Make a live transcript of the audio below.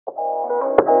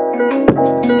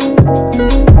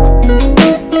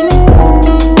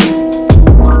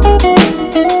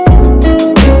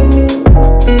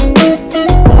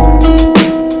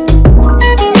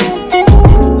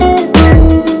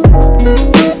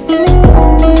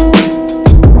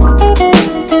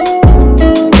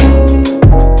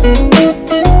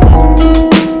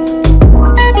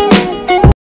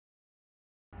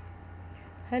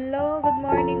Hello, good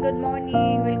morning.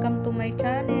 Welcome to my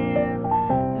channel,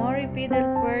 Mori Pidel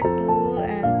Part 2.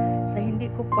 And sa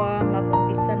hindi ko pa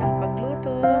mag-umpisa ng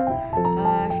pagluto,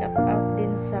 shout out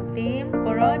din sa team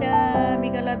Corona.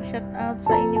 Mega love shout out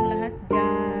sa inyong lahat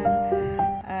dyan.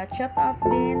 Shout out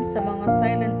din sa mga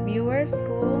silent viewers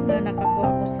ko na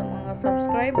nakakuha ko sa mga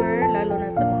subscriber, lalo na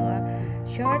sa mga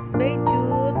short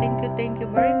video. Thank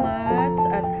you very much.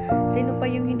 At sino pa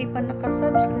yung hindi pa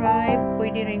nakasubscribe,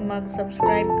 pwede ring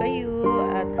mag-subscribe kayo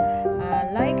at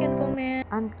like and comment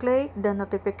and click the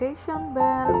notification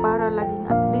bell para laging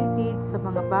updated sa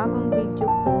mga bagong video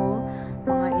ko,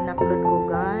 mga in-upload ko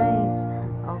guys.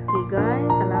 Okay guys,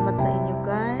 salamat sa inyo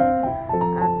guys.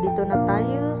 At dito na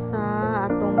tayo sa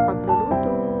atong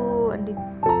pagluluto.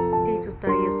 Dito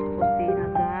tayo sa kusina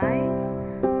guys.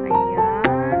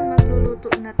 Ayan,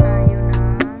 magluluto na tayo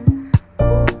ng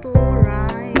puto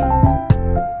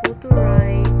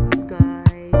rice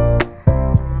guys.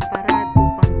 Para ito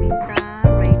pangbinta,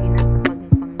 ready na sa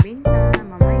pangbinta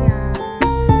mamaya.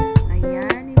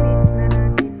 Ayan, i-mix na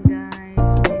natin guys.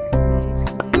 Mix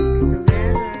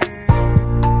together.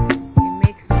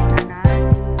 I-mix na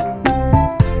natin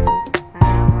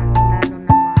para mas lalo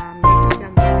na ma-mix siya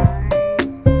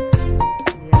guys.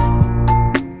 Ayan.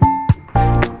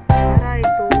 Para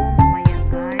ito mamaya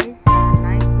guys,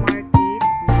 night market,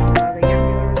 Cagayan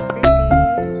de Oro City.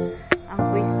 Ang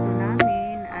pwesto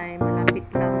namin ay malapit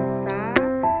lang sa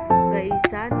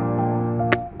Gaisano.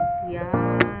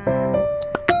 Yan.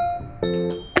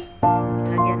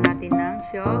 Lagyan natin ng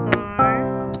sugar.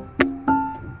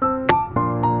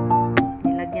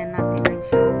 Nilagyan natin ng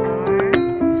sugar.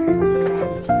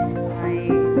 Ay,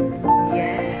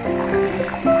 yes.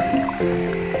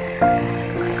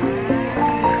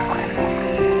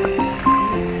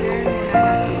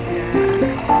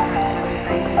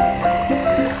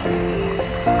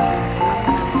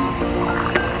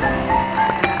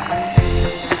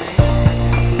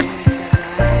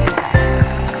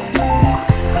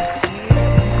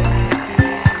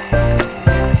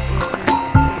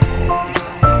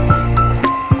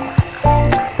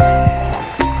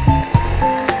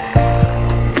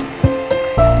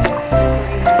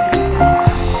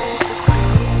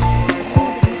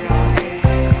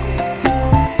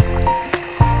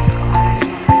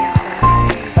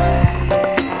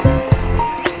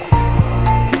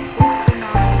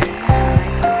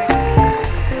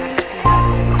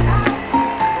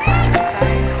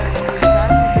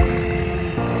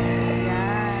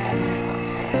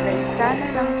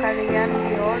 Sana ng Cagayan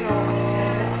de Oro.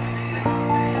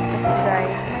 Kasi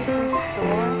guys, may gusto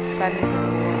kami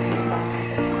doon sa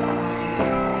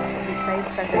beside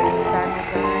sa Gaisano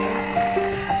guys.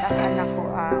 At ang anak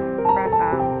ko ang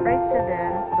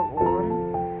president doon.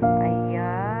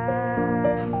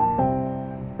 Ayan.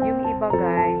 Yung iba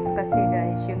guys, kasi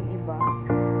guys, yung iba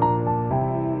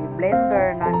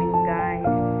i-blender namin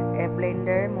guys.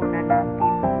 Blender muna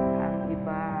natin ang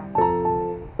iba.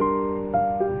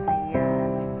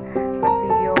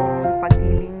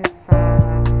 Pagiling sa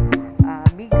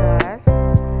bigas,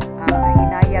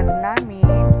 inayag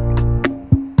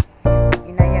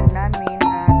namin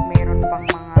at mayroon pang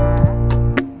mga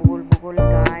bugol-bugol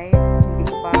guys,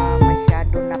 hindi pa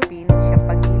masyado napino siya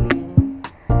pagiling.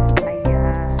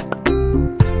 Ayan,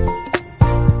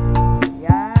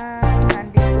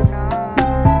 nandito na,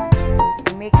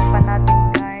 i-mix pa natin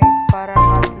guys para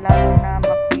mas lalo na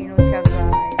mapino siya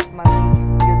guys, mag-mix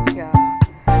yun siya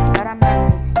para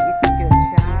ma-mix guys,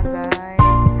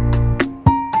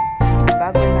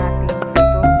 bago natin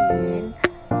lutuin.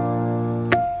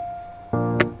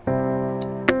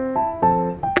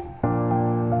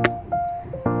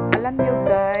 Alam nyo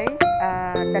guys,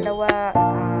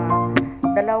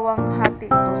 dalawang hati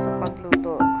ito sa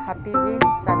pagluto. Hatiin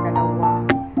sa dalawang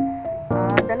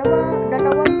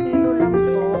kilo lang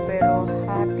to, pero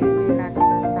hatiin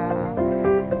natin sa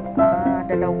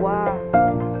dalawa,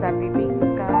 sa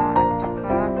bibingka at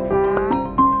saka sa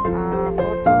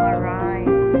puto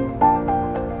rice,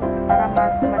 para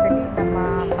mas madali na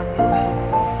mapagluto.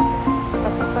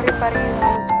 Kasi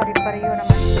pare-pareho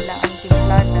naman sila ang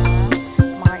timplada,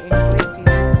 mga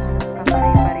ingredients, halos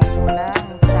kapare-pareho lang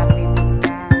sa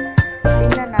bibingka.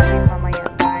 Tingnan natin mamaya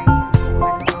guys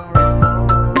kung ano ang result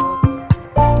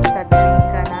sa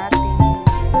bibingka natin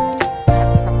at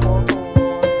sa puto.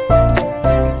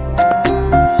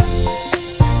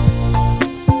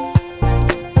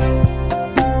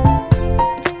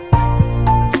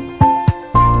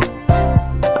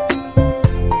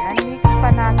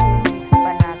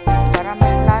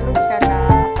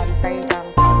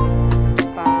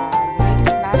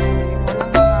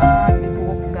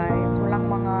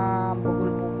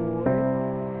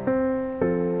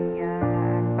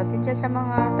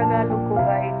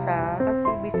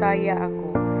 Bisaya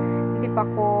ako. Hindi pa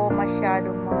ako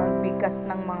masyadong magbigkas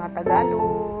ng mga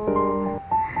Tagalog.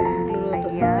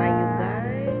 Magluluto tayo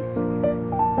guys.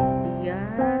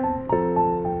 Ayan.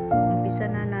 Umpisa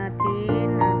na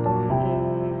natin natong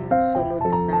isulod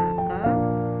sa cup.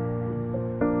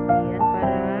 Ayan,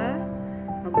 para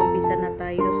mag-umpisa na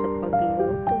tayo sa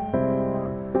pagluto ng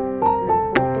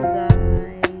puto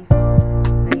guys.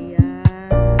 Ayan.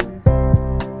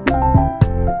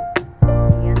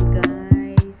 Ayan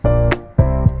guys.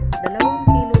 2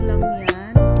 kilo lang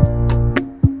yan.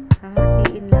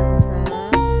 Hahatiin lang sa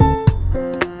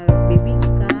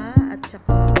bibingka at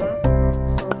saka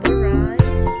puto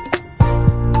rice.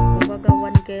 Kumbaga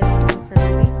 1 kilo lang sa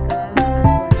bibingka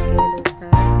at 1 kilo sa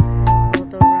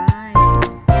puto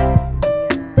rice.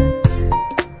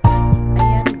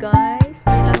 Ayan guys,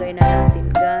 nilagay na natin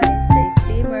guys sa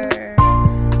steamer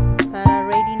para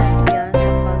ready na siya sa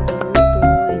pagluluto.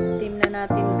 Steam na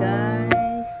natin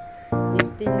guys.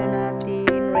 Steam na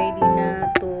natin, ready na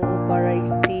to para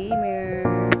steamer.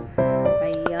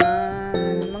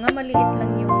 Ayan, mga maliit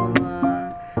lang yung mga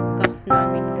cup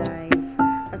namin guys,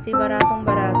 kasi baratong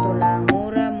barato lang,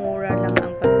 mura lang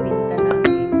ang pagbinta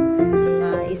namin.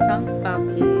 Isang cup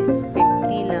is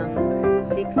 50 lang,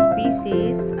 6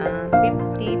 pieces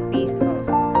 50 pesos.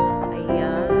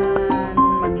 Ayan,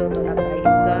 magluto na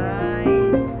tayo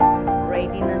guys,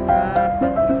 ready na sa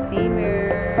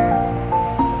pag-steamer.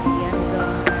 Ayan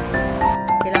guys,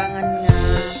 kailangan nga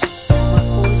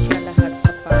ma-cool siya lahat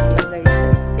sa paglagay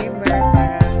sa steamer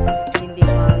para hindi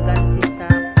magansi sa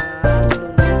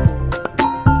pagluluto.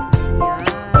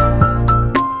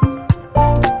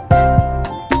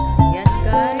 Ayan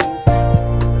guys,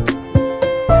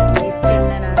 i-steam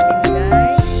na natin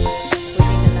guys.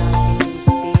 Pwede na natin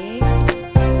i-steam.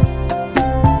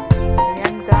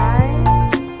 Ayan guys,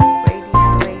 ready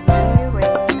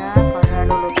na para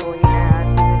lulutuin na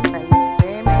natin sa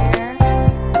steamer.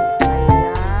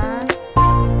 Ayan,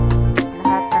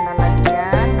 lahat na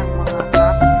nalagyan ng mga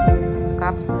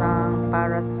cups ng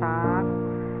para sa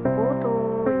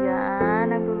puto.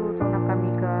 Yan, nagluluto na kami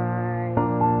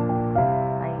guys.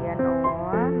 Ayan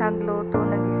nagluto,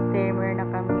 nag-steamer na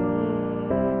kami.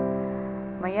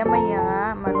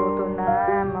 Maya-maya, maluto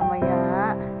na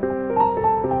mamaya.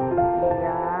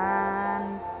 Ayan.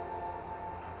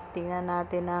 Tingnan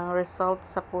natin ang result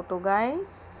sa puto guys.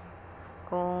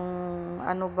 Kung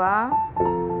ano ba,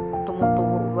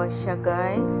 tumutubo ba siya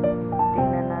guys.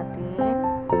 Tingnan natin.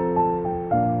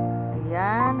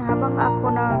 Ayan, habang ako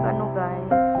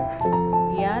guys.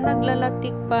 Ayan,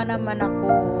 naglalatik pa naman ako.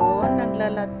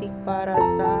 Naglalatik para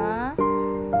sa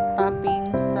topping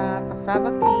sa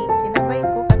cassava cake.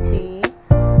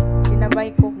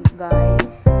 Sinabay ko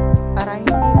guys, para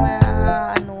hindi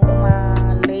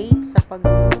ma-late sa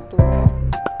pagluluto,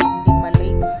 hindi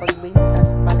ma-late sa pagbenta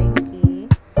sa palengke.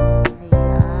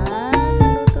 Ayan,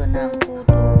 naluto na ang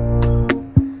puto.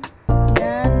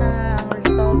 Yan ang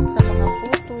result sa mga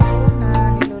puto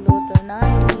na niluluto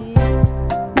namin.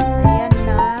 Ayan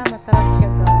na, masarap siya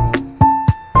guys.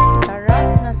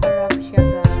 Sarap siya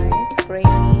guys.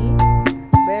 Creamy.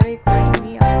 Very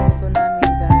creamy ang puto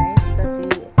namin guys. Kasi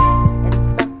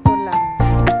insakto lang.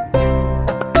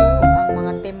 Insakto ang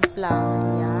mga templa.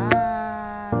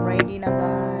 Ayan. Ready na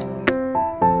guys.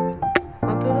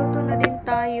 Magluluto na din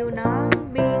tayo ng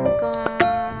bingka.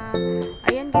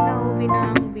 Ayan, ginaubi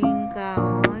na ang bingka.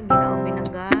 Ginaubi na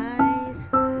guys.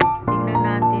 Tingnan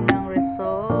natin ang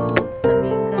result sa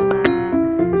bingka na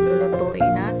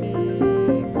lulutuin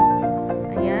natin.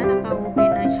 Ayan, nakaubi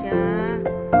na siya.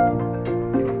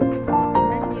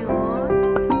 Tingnan nyo.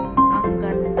 Ang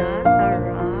ganda.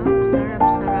 Sarap. Sarap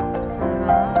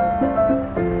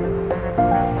na.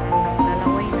 Parang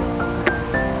naglalaway na ako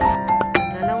guys.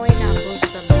 Naglalaway na ako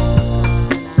sa bingka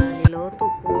na niluto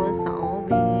ko sa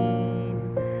oven.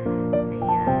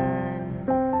 Ayan.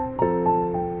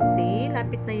 See,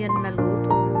 lapit na yan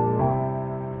naluto.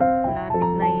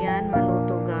 Lapit na yan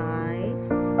maluto guys.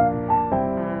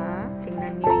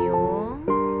 Tingnan nyo yung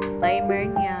timer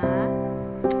niya.